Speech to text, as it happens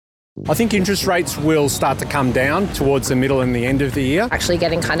I think interest rates will start to come down towards the middle and the end of the year. Actually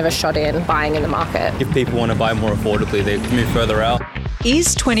getting kind of a shot in buying in the market. If people want to buy more affordably, they move further out.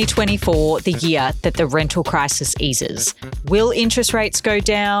 Is 2024 the year that the rental crisis eases? Will interest rates go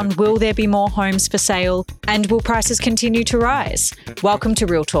down? Will there be more homes for sale? And will prices continue to rise? Welcome to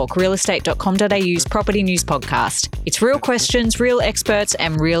Real Talk, realestate.com.au's property news podcast. It's real questions, real experts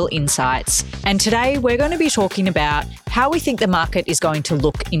and real insights. And today we're going to be talking about how we think the market is going to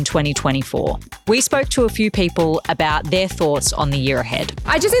look in 2024. We spoke to a few people about their thoughts on the year ahead.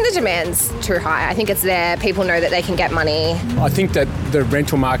 I just think the demand's too high. I think it's there. People know that they can get money. I think that the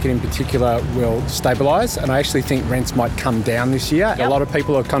rental market in particular will stabilise, and I actually think rents might come down this year. Yep. A lot of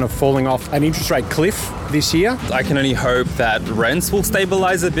people are kind of falling off an interest rate cliff this year. I can only hope that rents will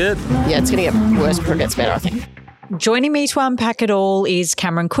stabilise a bit. Yeah, it's going to get worse before it gets better, I think. Joining me to unpack it all is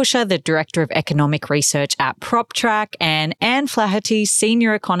Cameron Kusher, the Director of Economic Research at PropTrack, and Anne Flaherty,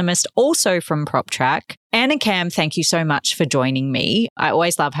 Senior Economist, also from PropTrack. Anne and Cam, thank you so much for joining me. I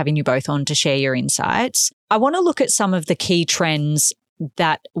always love having you both on to share your insights. I want to look at some of the key trends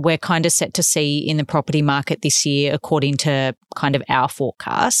that we're kind of set to see in the property market this year, according to kind of our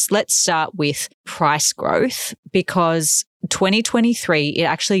forecasts. Let's start with price growth, because 2023, it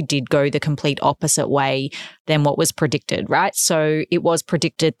actually did go the complete opposite way than what was predicted, right? So it was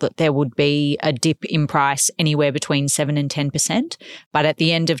predicted that there would be a dip in price anywhere between 7 and 10%. But at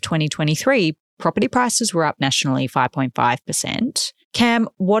the end of 2023, property prices were up nationally 5.5%. Cam,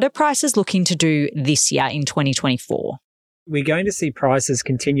 what are prices looking to do this year in 2024? We're going to see prices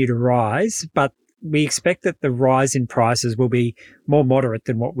continue to rise, but we expect that the rise in prices will be more moderate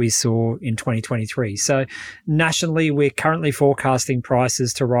than what we saw in 2023. So nationally, we're currently forecasting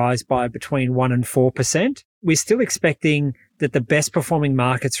prices to rise by between 1 and 4%. We're still expecting that the best performing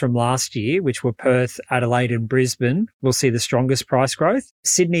markets from last year, which were Perth, Adelaide and Brisbane, will see the strongest price growth.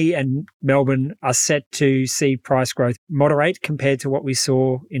 Sydney and Melbourne are set to see price growth moderate compared to what we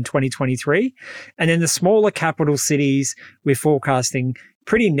saw in 2023. And then the smaller capital cities, we're forecasting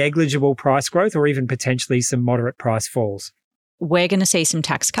pretty negligible price growth or even potentially some moderate price falls. We're going to see some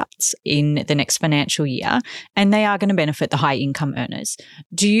tax cuts in the next financial year, and they are going to benefit the high income earners.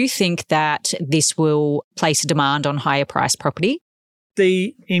 Do you think that this will place a demand on higher price property?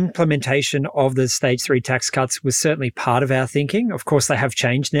 The implementation of the stage 3 tax cuts was certainly part of our thinking. Of course, they have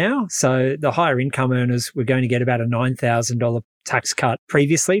changed now. So the higher income earners were going to get about a $9,000 tax cut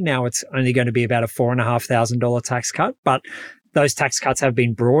previously. Now it's only going to be about a $4,500 tax cut. But those tax cuts have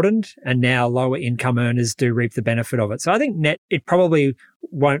been broadened and now lower income earners do reap the benefit of it. So I think net, it probably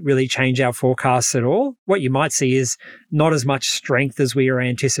won't really change our forecasts at all. What you might see is not as much strength as we are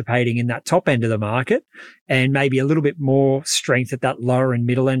anticipating in that top end of the market, and maybe a little bit more strength at that lower and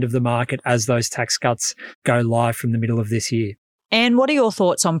middle end of the market as those tax cuts go live from the middle of this year. And what are your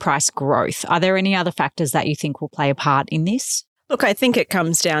thoughts on price growth? Are there any other factors that you think will play a part in this? Look, I think it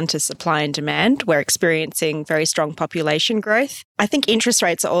comes down to supply and demand. We're experiencing very strong population growth. I think interest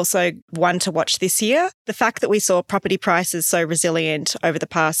rates are also one to watch this year. The fact that we saw property prices so resilient over the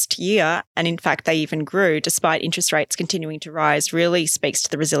past year, and in fact they even grew despite interest rates continuing to rise, really speaks to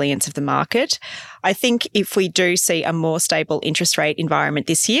the resilience of the market. I think if we do see a more stable interest rate environment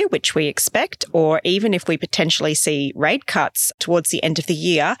this year, which we expect, or even if we potentially see rate cuts towards the end of the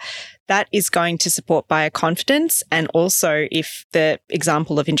year, that is going to support buyer confidence. And also, if the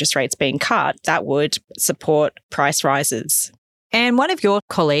example of interest rates being cut, that would support price rises. And one of your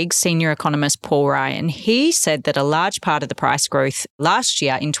colleagues, senior economist Paul Ryan, he said that a large part of the price growth last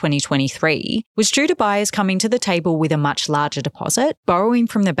year in 2023 was due to buyers coming to the table with a much larger deposit, borrowing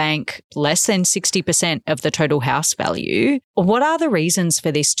from the bank less than 60% of the total house value. What are the reasons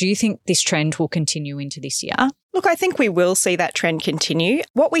for this? Do you think this trend will continue into this year? Look, I think we will see that trend continue.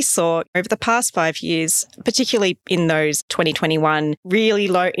 What we saw over the past 5 years, particularly in those 2021 really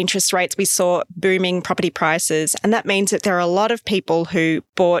low interest rates, we saw booming property prices. And that means that there are a lot of people who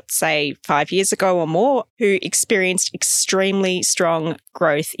bought, say, 5 years ago or more, who experienced extremely strong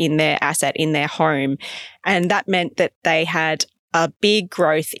growth in their asset, in their home. And that meant that they had a big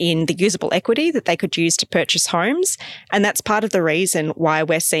growth in the usable equity that they could use to purchase homes. And that's part of the reason why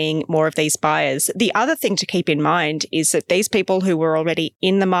we're seeing more of these buyers. The other thing to keep in mind is that these people who were already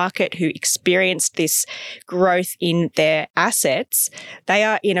in the market, who experienced this growth in their assets, they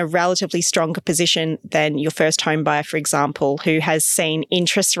are in a relatively stronger position than your first home buyer, for example, who has seen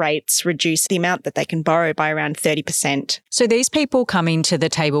interest rates reduce the amount that they can borrow by around 30%. So these people coming to the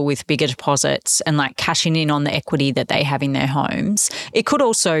table with bigger deposits and like cashing in on the equity that they have in their home, it could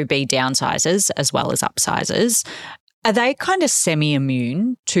also be downsizers as well as upsizers. Are they kind of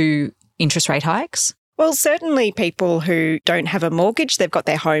semi-immune to interest rate hikes? Well, certainly people who don't have a mortgage, they've got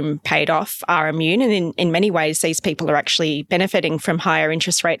their home paid off, are immune. And in many ways, these people are actually benefiting from higher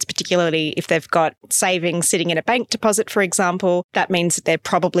interest rates, particularly if they've got savings sitting in a bank deposit, for example. That means that they're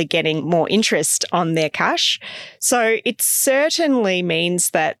probably getting more interest on their cash. So it certainly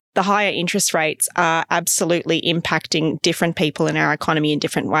means that the higher interest rates are absolutely impacting different people in our economy in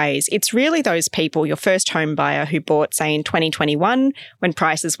different ways. It's really those people, your first home buyer who bought, say, in 2021, when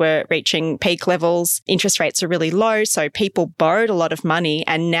prices were reaching peak levels, interest rates are really low. So people borrowed a lot of money,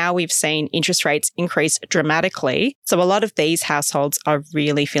 and now we've seen interest rates increase dramatically. So a lot of these households are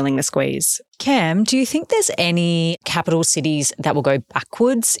really feeling the squeeze. Cam, do you think there's any capital cities that will go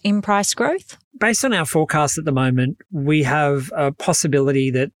backwards in price growth? Based on our forecast at the moment, we have a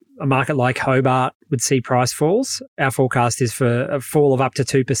possibility that a market like Hobart would see price falls. Our forecast is for a fall of up to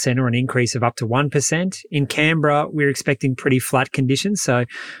 2% or an increase of up to 1%. In Canberra, we're expecting pretty flat conditions. So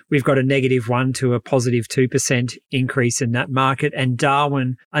we've got a -1 to a positive 2% increase in that market. And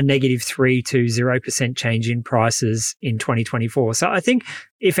Darwin, a -3 to 0% change in prices in 2024. So I think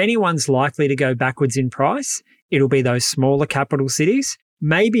if anyone's likely to go backwards in price, it'll be those smaller capital cities.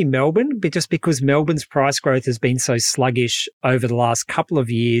 Maybe Melbourne, but just because Melbourne's price growth has been so sluggish over the last couple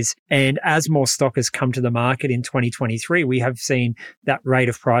of years. And as more stock has come to the market in 2023, we have seen that rate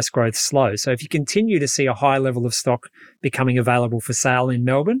of price growth slow. So if you continue to see a high level of stock becoming available for sale in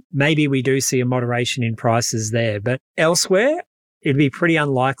Melbourne, maybe we do see a moderation in prices there. But elsewhere, it'd be pretty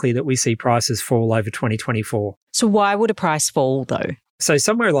unlikely that we see prices fall over 2024. So why would a price fall though? So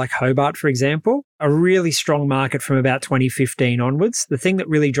somewhere like Hobart, for example, a really strong market from about 2015 onwards. The thing that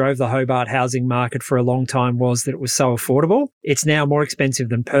really drove the Hobart housing market for a long time was that it was so affordable. It's now more expensive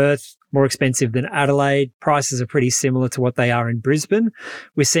than Perth, more expensive than Adelaide. Prices are pretty similar to what they are in Brisbane.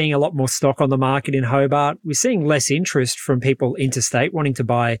 We're seeing a lot more stock on the market in Hobart. We're seeing less interest from people interstate wanting to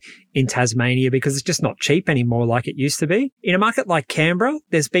buy in Tasmania because it's just not cheap anymore like it used to be. In a market like Canberra,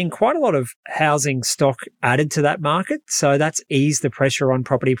 there's been quite a lot of housing stock added to that market. So that's eased the pressure on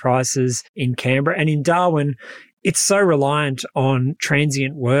property prices in Canberra. And in Darwin, it's so reliant on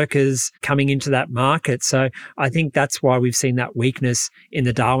transient workers coming into that market. So I think that's why we've seen that weakness in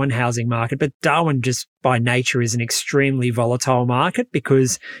the Darwin housing market. But Darwin just by nature is an extremely volatile market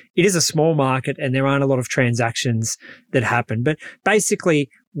because it is a small market and there aren't a lot of transactions that happen. But basically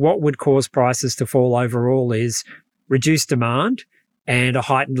what would cause prices to fall overall is reduced demand and a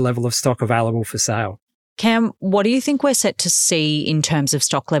heightened level of stock available for sale. Cam, what do you think we're set to see in terms of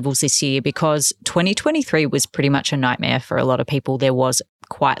stock levels this year? Because 2023 was pretty much a nightmare for a lot of people. There was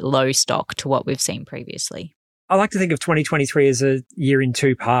quite low stock to what we've seen previously. I like to think of 2023 as a year in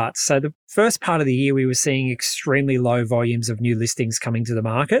two parts. So the first part of the year, we were seeing extremely low volumes of new listings coming to the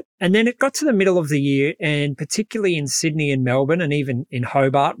market. And then it got to the middle of the year, and particularly in Sydney and Melbourne and even in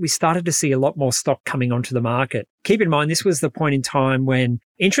Hobart, we started to see a lot more stock coming onto the market. Keep in mind, this was the point in time when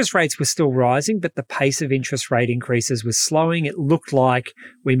interest rates were still rising, but the pace of interest rate increases was slowing. It looked like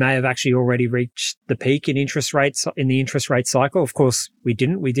we may have actually already reached the peak in interest rates in the interest rate cycle. Of course, we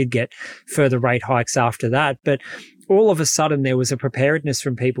didn't. We did get further rate hikes after that. But all of a sudden, there was a preparedness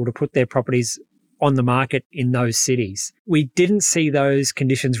from people to put their properties on the market in those cities. We didn't see those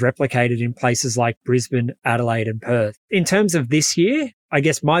conditions replicated in places like Brisbane, Adelaide, and Perth. In terms of this year, I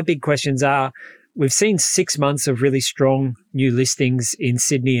guess my big questions are, we've seen 6 months of really strong new listings in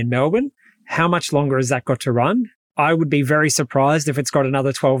Sydney and Melbourne. How much longer has that got to run? I would be very surprised if it's got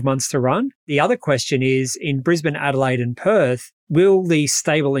another 12 months to run. The other question is, in Brisbane, Adelaide, and Perth, will the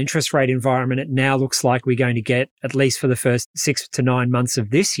stable interest rate environment it now looks like we're going to get, at least for the first 6 to 9 months of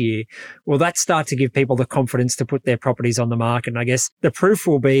this year, will that start to give people the confidence to put their properties on the market? And I guess the proof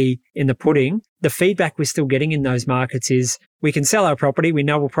will be in the pudding. The feedback we're still getting in those markets is we can sell our property. We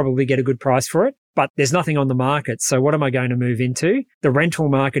know we'll probably get a good price for it, but there's nothing on the market. So what am I going to move into? The rental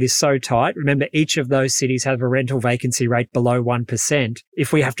market is so tight. Remember, each of those cities have a rental vacancy rate below 1%.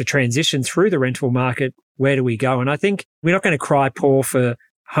 If we have to transition through the rental market, where do we go? And I think we're not going to cry poor for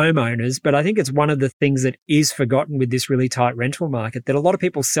homeowners, but I think it's one of the things that is forgotten with this really tight rental market, that a lot of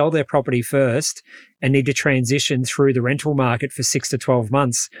people sell their property first and need to transition through the rental market for 6 to 12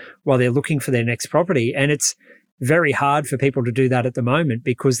 months while they're looking for their next property. And it's very hard for people to do that at the moment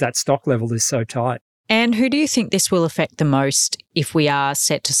because that stock level is so tight. And who do you think this will affect the most if we are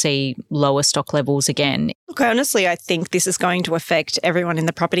set to see lower stock levels again? Look, honestly, I think this is going to affect everyone in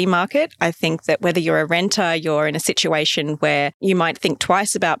the property market. I think that whether you're a renter, you're in a situation where you might think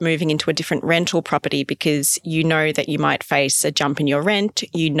twice about moving into a different rental property because you know that you might face a jump in your rent.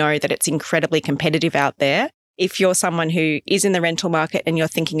 You know that it's incredibly competitive out there. If you're someone who is in the rental market and you're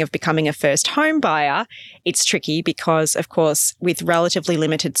thinking of becoming a first home buyer, it's tricky because, of course, with relatively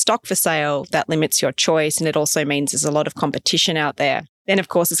limited stock for sale, that limits your choice. And it also means there's a lot of competition out there. Then, of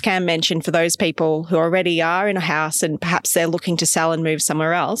course, as Cam mentioned, for those people who already are in a house and perhaps they're looking to sell and move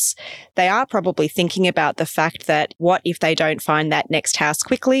somewhere else, they are probably thinking about the fact that what if they don't find that next house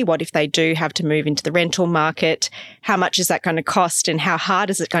quickly? What if they do have to move into the rental market? How much is that going to cost and how hard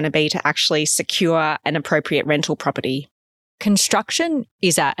is it going to be to actually secure an appropriate rental property? Construction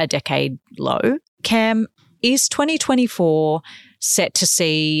is at a decade low. Cam, is 2024 set to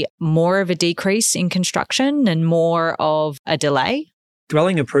see more of a decrease in construction and more of a delay?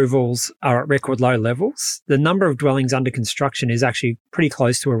 Dwelling approvals are at record low levels. The number of dwellings under construction is actually pretty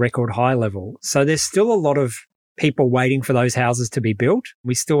close to a record high level. So there's still a lot of people waiting for those houses to be built.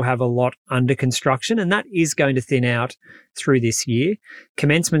 We still have a lot under construction, and that is going to thin out through this year.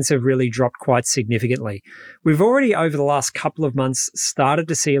 Commencements have really dropped quite significantly. We've already, over the last couple of months, started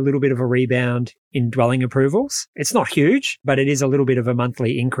to see a little bit of a rebound in dwelling approvals. It's not huge, but it is a little bit of a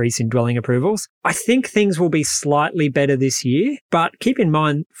monthly increase in dwelling approvals. I think things will be slightly better this year, but keep in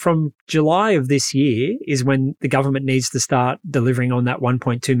mind from July of this year is when the government needs to start delivering on that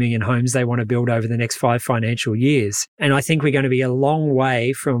 1.2 million homes they want to build over the next 5 financial years. And I think we're going to be a long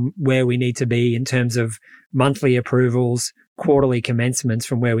way from where we need to be in terms of monthly approvals, quarterly commencements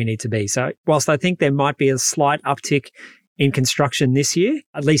from where we need to be. So whilst I think there might be a slight uptick in construction this year,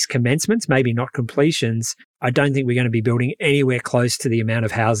 at least commencements, maybe not completions, I don't think we're going to be building anywhere close to the amount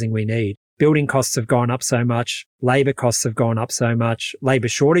of housing we need. Building costs have gone up so much. Labour costs have gone up so much. Labour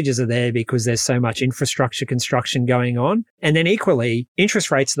shortages are there because there's so much infrastructure construction going on. And then equally, interest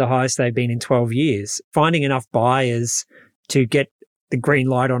rates are the highest they've been in 12 years. Finding enough buyers to get the green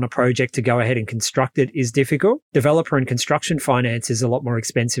light on a project to go ahead and construct it is difficult. Developer and construction finance is a lot more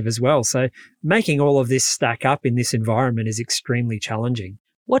expensive as well. So making all of this stack up in this environment is extremely challenging.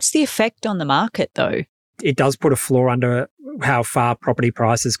 What's the effect on the market though? It does put a floor under how far property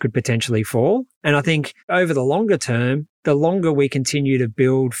prices could potentially fall. And I think over the longer term, the longer we continue to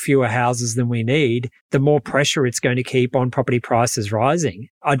build fewer houses than we need, the more pressure it's going to keep on property prices rising.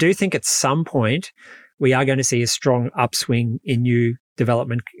 I do think at some point, we are going to see a strong upswing in new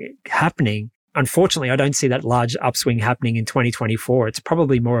development happening. Unfortunately, I don't see that large upswing happening in 2024. It's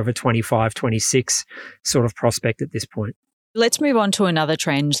probably more of a 25, 26 sort of prospect at this point. Let's move on to another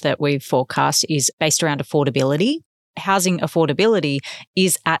trend that we've forecast is based around affordability. Housing affordability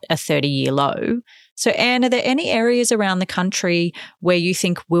is at a 30-year low. So, Anne, are there any areas around the country where you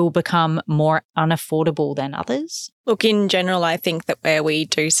think will become more unaffordable than others? Look, in general, I think that where we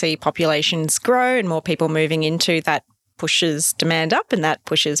do see populations grow and more people moving into that pushes demand up and that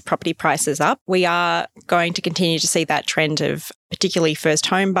pushes property prices up. We are going to continue to see that trend of particularly first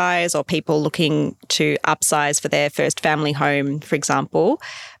home buyers or people looking to upsize for their first family home, for example,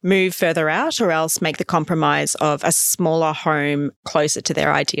 move further out or else make the compromise of a smaller home closer to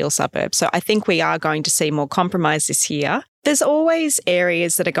their ideal suburb. So I think we are going to see more compromise this year. There's always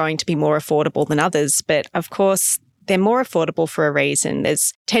areas that are going to be more affordable than others, but of course, they're more affordable for a reason. There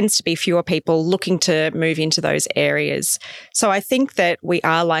tends to be fewer people looking to move into those areas. So I think that we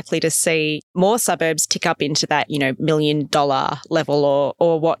are likely to see more suburbs tick up into that, $1 million level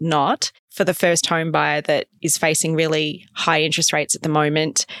or whatnot for the first home buyer that is facing really high interest rates at the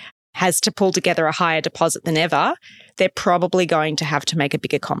moment, has to pull together a higher deposit than ever. They're probably going to have to make a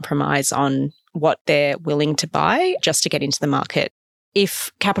bigger compromise on what they're willing to buy just to get into the market.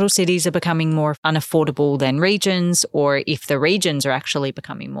 If capital cities are becoming more unaffordable than regions, or if the regions are actually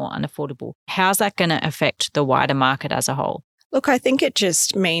becoming more unaffordable, how's that going to affect the wider market as a whole? Look, I think it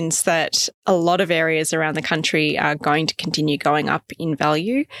just means that a lot of areas around the country are going to continue going up in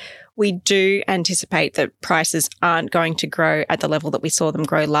value. We do anticipate that prices aren't going to grow at the level that we saw them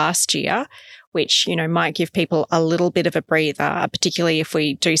grow last year, which, might give people a little bit of a breather, particularly if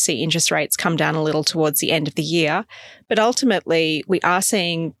we do see interest rates come down a little towards the end of the year. But ultimately, we are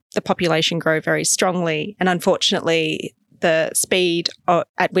seeing the population grow very strongly. And unfortunately, the speed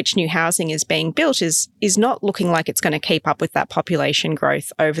at which new housing is being built is not looking like it's going to keep up with that population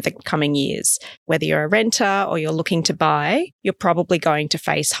growth over the coming years. Whether you're a renter or you're looking to buy, you're probably going to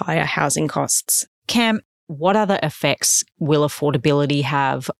face higher housing costs. Cam, what other effects will affordability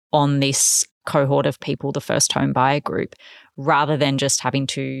have on this cohort of people, the first home buyer group, rather than just having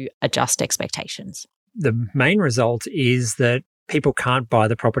to adjust expectations? The main result is that people can't buy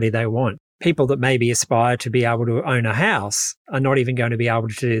the property they want. People that maybe aspire to be able to own a house are not even going to be able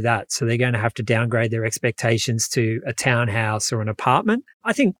to do that. So they're going to have to downgrade their expectations to a townhouse or an apartment.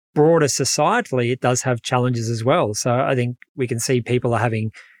 I think broader societally, it does have challenges as well. So I think we can see people are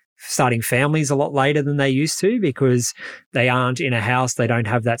having starting families a lot later than they used to because they aren't in a house, they don't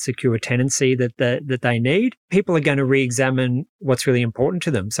have that secure tenancy that they need. People are going to re-examine what's really important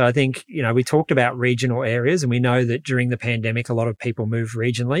to them. So I think, we talked about regional areas, and we know that during the pandemic, a lot of people moved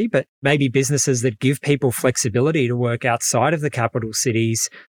regionally, but maybe businesses that give people flexibility to work outside of the capital cities,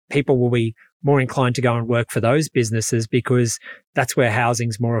 people will be more inclined to go and work for those businesses because that's where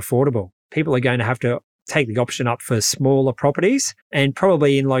housing's more affordable. People are going to have to take the option up for smaller properties and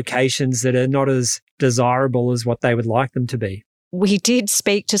probably in locations that are not as desirable as what they would like them to be. We did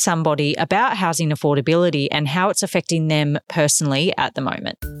speak to somebody about housing affordability and how it's affecting them personally at the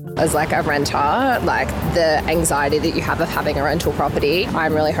moment. As like a renter, like the anxiety that you have of having a rental property,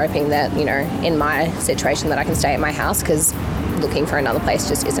 I'm really hoping that, in my situation that I can stay at my house, because looking for another place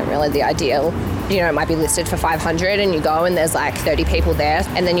just isn't really the ideal. It might be listed for 500 and you go and there's like 30 people there,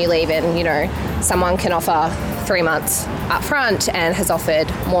 and then you leave and, someone can offer 3 months up front and has offered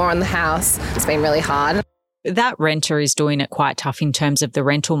more on the house. It's been really hard. That renter is doing it quite tough in terms of the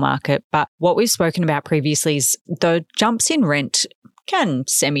rental market. But what we've spoken about previously is the jumps in rent can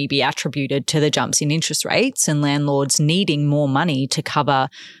be attributed to the jumps in interest rates and landlords needing more money to cover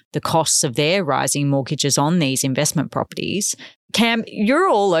the costs of their rising mortgages on these investment properties. Cam, you're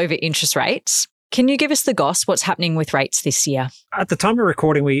all over interest rates. Can you give us the goss? What's happening with rates this year? At the time of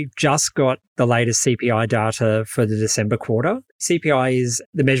recording, we just got the latest CPI data for the December quarter. CPI is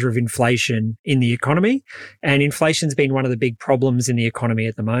the measure of inflation in the economy, and inflation's been one of the big problems in the economy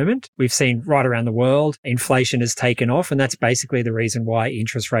at the moment. We've seen right around the world, inflation has taken off, and that's basically the reason why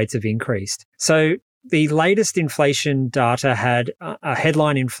interest rates have increased. So the latest inflation data had a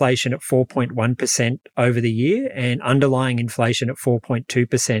headline inflation at 4.1% over the year and underlying inflation at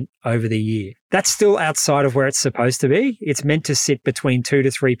 4.2% over the year. That's still outside of where it's supposed to be. It's meant to sit between 2 to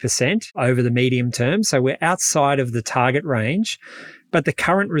 3% over the medium term. So we're outside of the target range. But the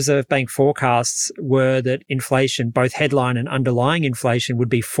current Reserve Bank forecasts were that inflation, both headline and underlying inflation, would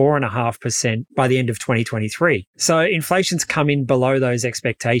be 4.5% by the end of 2023. So inflation's come in below those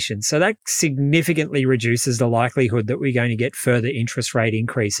expectations. So that significantly reduces the likelihood that we're going to get further interest rate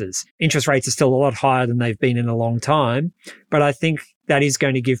increases. Interest rates are still a lot higher than they've been in a long time, but I think that is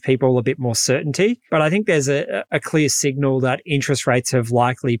going to give people a bit more certainty. But I think there's a clear signal that interest rates have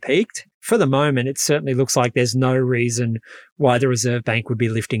likely peaked. For the moment, it certainly looks like there's no reason why the Reserve Bank would be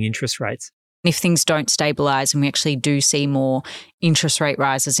lifting interest rates. If things don't stabilise and we actually do see more interest rate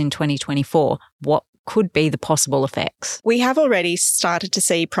rises in 2024, what could be the possible effects? We have already started to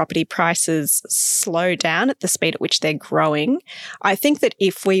see property prices slow down at the speed at which they're growing. I think that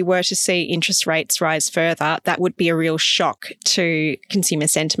if we were to see interest rates rise further, that would be a real shock to consumer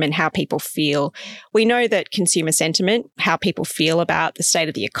sentiment, how people feel. We know that consumer sentiment, how people feel about the state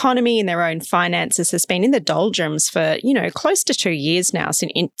of the economy and their own finances, has been in the doldrums for, close to 2 years now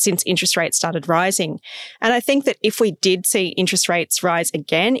since interest rates started rising. And I think that if we did see interest rates rise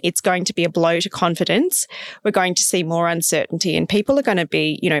again, it's going to be a blow to confidence. We're going to see more uncertainty and people are going to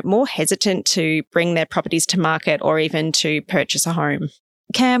be, more hesitant to bring their properties to market or even to purchase a home.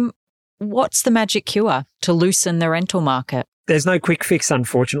 Cam, what's the magic cure to loosen the rental market? There's no quick fix,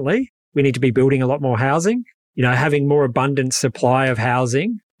 unfortunately. We need to be building a lot more housing. Having more abundant supply of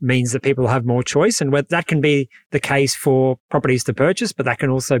housing means that people have more choice. And that can be the case for properties to purchase, but that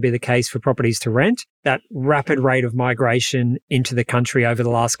can also be the case for properties to rent. That rapid rate of migration into the country over the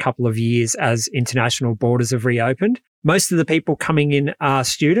last couple of years as international borders have reopened. Most of the people coming in are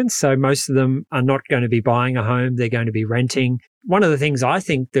students, so most of them are not going to be buying a home. They're going to be renting. One of the things I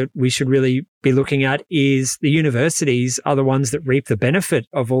think that we should really be looking at is the universities are the ones that reap the benefit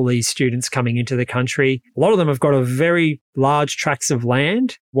of all these students coming into the country. A lot of them have got a very large tracts of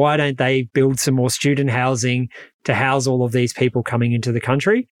land. Why don't they build some more student housing to house all of these people coming into the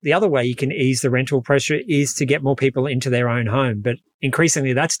country? The other way you can ease the rental pressure is to get more people into their own home. But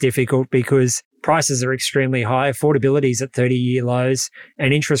increasingly that's difficult because prices are extremely high, affordability is at 30-year lows,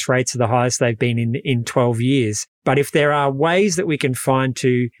 and interest rates are the highest they've been in 12 years. But if there are ways that we can find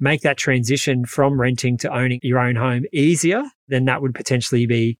to make that transition from renting to owning your own home easier, then that would potentially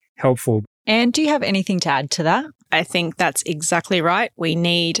be helpful. And do you have anything to add to that? I think that's exactly right. We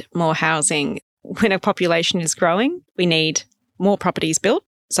need more housing. When a population is growing, we need more properties built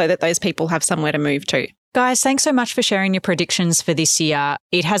so that those people have somewhere to move to. Guys, thanks so much for sharing your predictions for this year.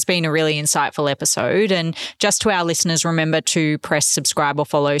 It has been a really insightful episode. And just to our listeners, remember to press subscribe or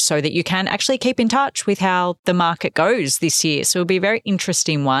follow so that you can actually keep in touch with how the market goes this year. So it'll be a very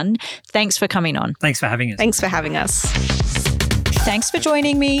interesting one. Thanks for coming on. Thanks for having us. Thanks for having us. Thanks for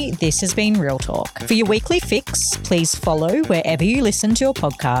joining me. This has been Real Talk. For your weekly fix, please follow wherever you listen to your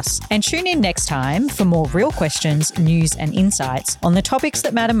podcasts and tune in next time for more real questions, news and insights on the topics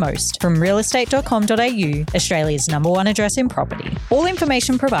that matter most from realestate.com.au, Australia's #1 address in property. All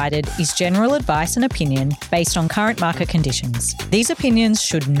information provided is general advice and opinion based on current market conditions. These opinions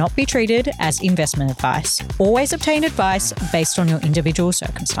should not be treated as investment advice. Always obtain advice based on your individual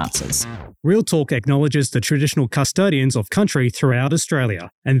circumstances. Real Talk acknowledges the traditional custodians of country throughout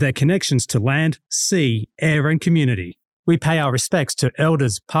Australia and their connections to land, sea, air and community. We pay our respects to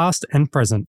elders past and present.